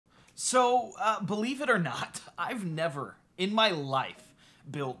So, believe it or not, I've never in my life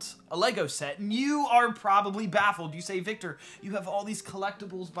built a Lego set, and you are probably baffled. You say, Victor, you have all these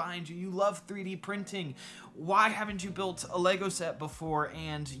collectibles behind you. You love 3D printing. Why haven't you built a Lego set before?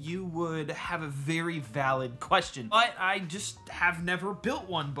 And you would have a very valid question. But I just have never built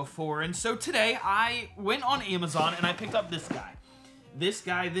one before. And so today I went on Amazon and I picked up this guy.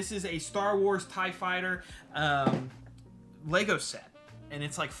 This is a Star Wars TIE Fighter Lego set. And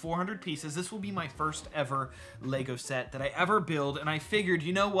it's like 400 pieces. This will be my first ever Lego set that I ever build. And I figured,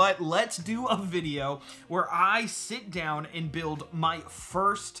 you know what? Let's do a video where I sit down and build my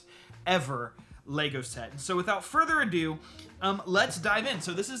first ever Lego set. And so without further ado, let's dive in.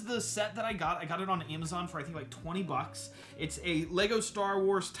 So this is the set that I got. I got it on Amazon for I think like 20 bucks. It's a Lego Star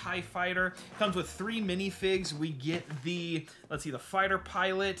Wars TIE Fighter. It comes with 3 minifigs. We get the, let's see, the fighter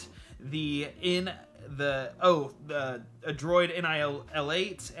pilot, a droid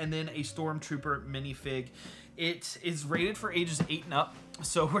NIL-8, and then a stormtrooper minifig. It is rated for ages 8 and up,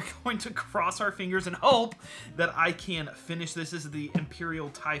 so we're going to cross our fingers and hope that I can finish this. This is the Imperial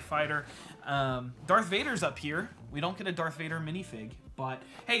TIE Fighter. Darth Vader's up here. We don't get a Darth Vader minifig, but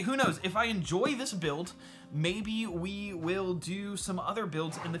hey, who knows? If I enjoy this build, maybe we will do some other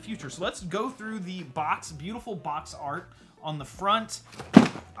builds in the future. So let's go through the box, beautiful box art on the front.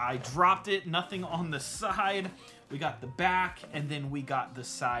 I dropped it, nothing on the side. We got the back, and then we got the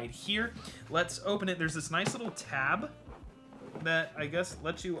side here. Let's open it. There's this nice little tab that I guess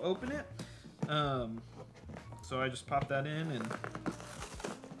lets you open it. So I just pop that in and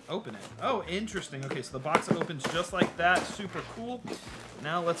open it. Oh, interesting. Okay, so the box opens just like that. Super cool.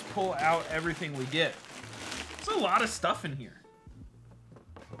 Now let's pull out everything we get. There's a lot of stuff in here.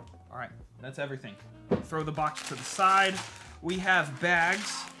 All right, that's everything. Throw the box to the side. We have bags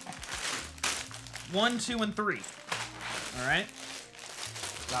 1, 2, and 3. All right.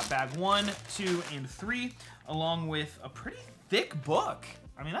 Got bag 1, 2, and 3, along with a pretty thick book.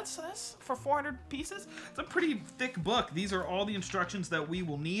 I mean, that's for 400 pieces. It's a pretty thick book. These are all the instructions that we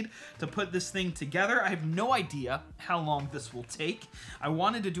will need to put this thing together. I have no idea how long this will take. I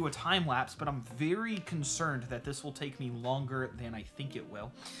wanted to do a time lapse, but I'm very concerned that this will take me longer than I think it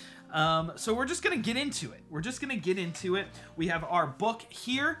will. So we're just gonna get into it. We have our book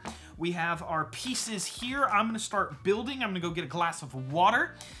here. We have our pieces here. I'm gonna start building. I'm gonna go get a glass of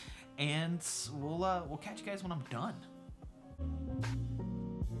water, and we'll catch you guys when I'm done.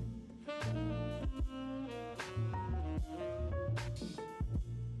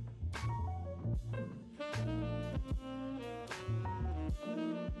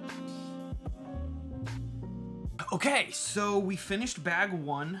 Okay, so we finished bag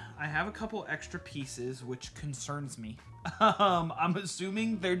 1. I have a couple extra pieces, which concerns me. I'm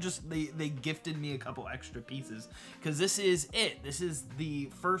assuming they gifted me a couple extra pieces, because this is it. This is the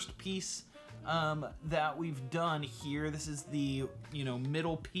first piece that we've done here. This is the,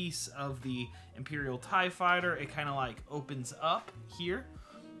 middle piece of the Imperial TIE Fighter. It kind of like opens up here.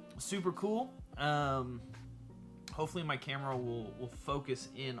 Super cool. Hopefully my camera will focus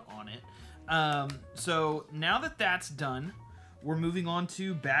in on it. So now that that's done, we're moving on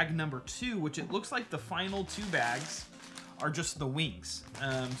to bag number 2, which it looks like the final 2 bags are just the wings.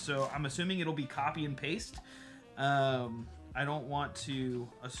 So I'm assuming it'll be copy and paste. I don't want to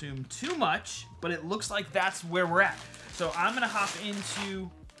assume too much, but it looks like that's where we're at. So I'm gonna hop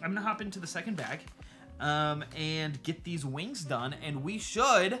into the second bag, and get these wings done, and we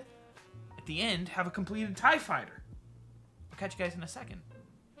should, at the end, have a completed TIE Fighter. I'll catch you guys in a second.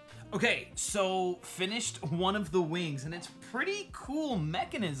 Okay, so finished one of the wings, and it's pretty cool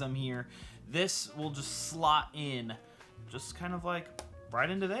mechanism here. This will just slot in, just kind of like right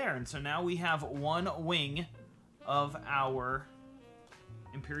into there. And so now we have one wing of our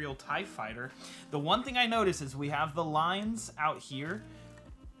Imperial TIE Fighter. The one thing I notice is we have the lines out here,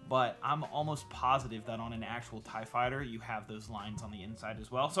 but I'm almost positive that on an actual TIE Fighter, you have those lines on the inside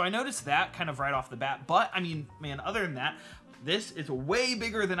as well. So I noticed that kind of right off the bat, but I mean, man, other than that, this is way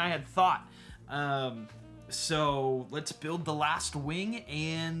bigger than I had thought. So let's build the last wing,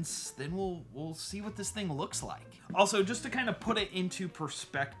 and then we'll see what this thing looks like. Also, just to kind of put it into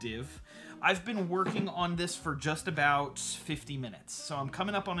perspective, I've been working on this for just about 50 minutes. So I'm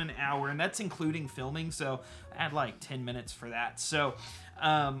coming up on an hour, and that's including filming, so I had like 10 minutes for that. So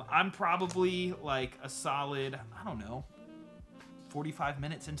I'm probably like a solid, I don't know, 45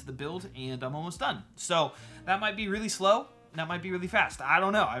 minutes into the build, and I'm almost done. So that might be really slow. That might be really fast. I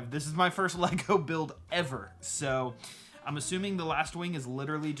don't know. This is my first Lego build ever. So I'm assuming the last wing is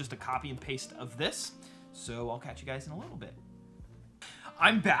literally just a copy and paste of this. So I'll catch you guys in a little bit.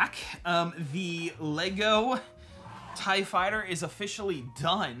 I'm back. The Lego TIE Fighter is officially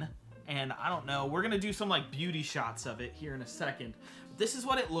done. and I don't know, we're gonna do some like beauty shots of it here in a second. This is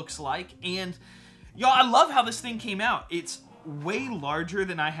what it looks like, and y'all, I love how this thing came out. It's way larger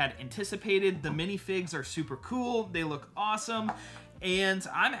than I had anticipated. The minifigs are super cool. They look awesome. And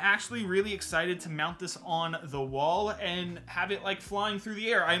I'm actually really excited to mount this on the wall and have it like flying through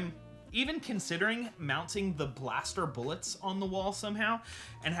the air. I'm even considering mounting the blaster bullets on the wall somehow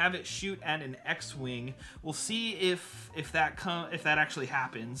and have it shoot at an X-wing. We'll see if that actually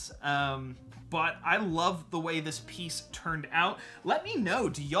happens. But I love the way this piece turned out. Let me know,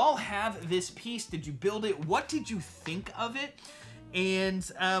 do y'all have this piece? Did you build it? What did you think of it? And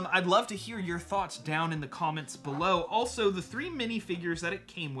I'd love to hear your thoughts down in the comments below. Also, the 3 minifigures that it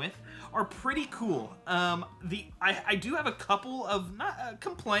came with are pretty cool. I do have a couple of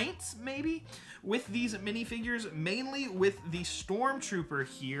complaints, maybe, with these minifigures, mainly with the Stormtrooper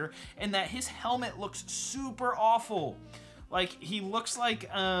here, and that his helmet looks super awful. Like, he looks like,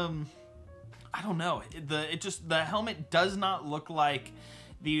 I don't know, the helmet does not look like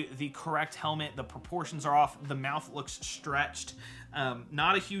the correct helmet. The proportions are off. The mouth looks stretched.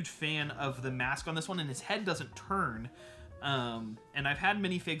 Not a huge fan of the mask on this one, and his head doesn't turn. And I've had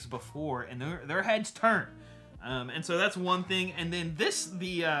minifigs before, and their heads turn. And so that's one thing. And then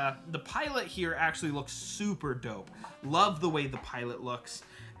the pilot here actually looks super dope. Love the way the pilot looks.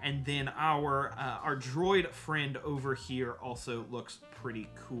 And then our droid friend over here also looks pretty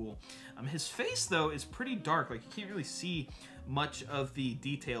cool. His face, though, is pretty dark. Like, you can't really see much of the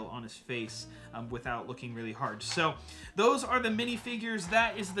detail on his face without looking really hard. So those are the minifigures.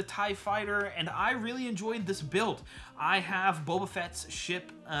 That is the TIE Fighter, and I really enjoyed this build. I have Boba Fett's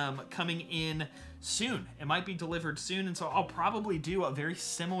ship coming in soon. It might be delivered soon, and so I'll probably do a very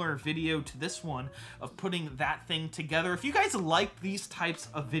similar video to this one of putting that thing together. If you guys like these types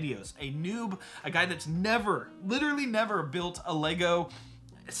of videos, a noob, a guy that's literally never built a Lego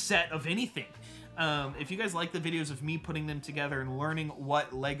set of anything, if you guys like the videos of me putting them together and learning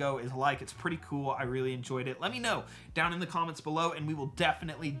what Lego is like, it's pretty cool. I really enjoyed it. Let me know down in the comments below, and we will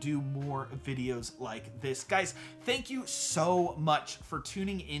definitely do more videos like this. Guys, thank you so much for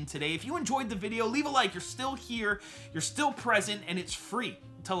tuning in today. If you enjoyed the video, leave a like. You're still here, you're still present, and it's free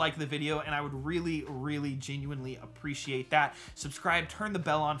to like the video, and I would really, really genuinely appreciate that. Subscribe, turn the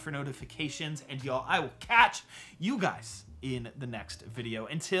bell on for notifications, and y'all, I will catch you guys in the next video.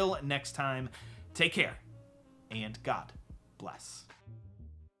 Until next time, take care, and God bless.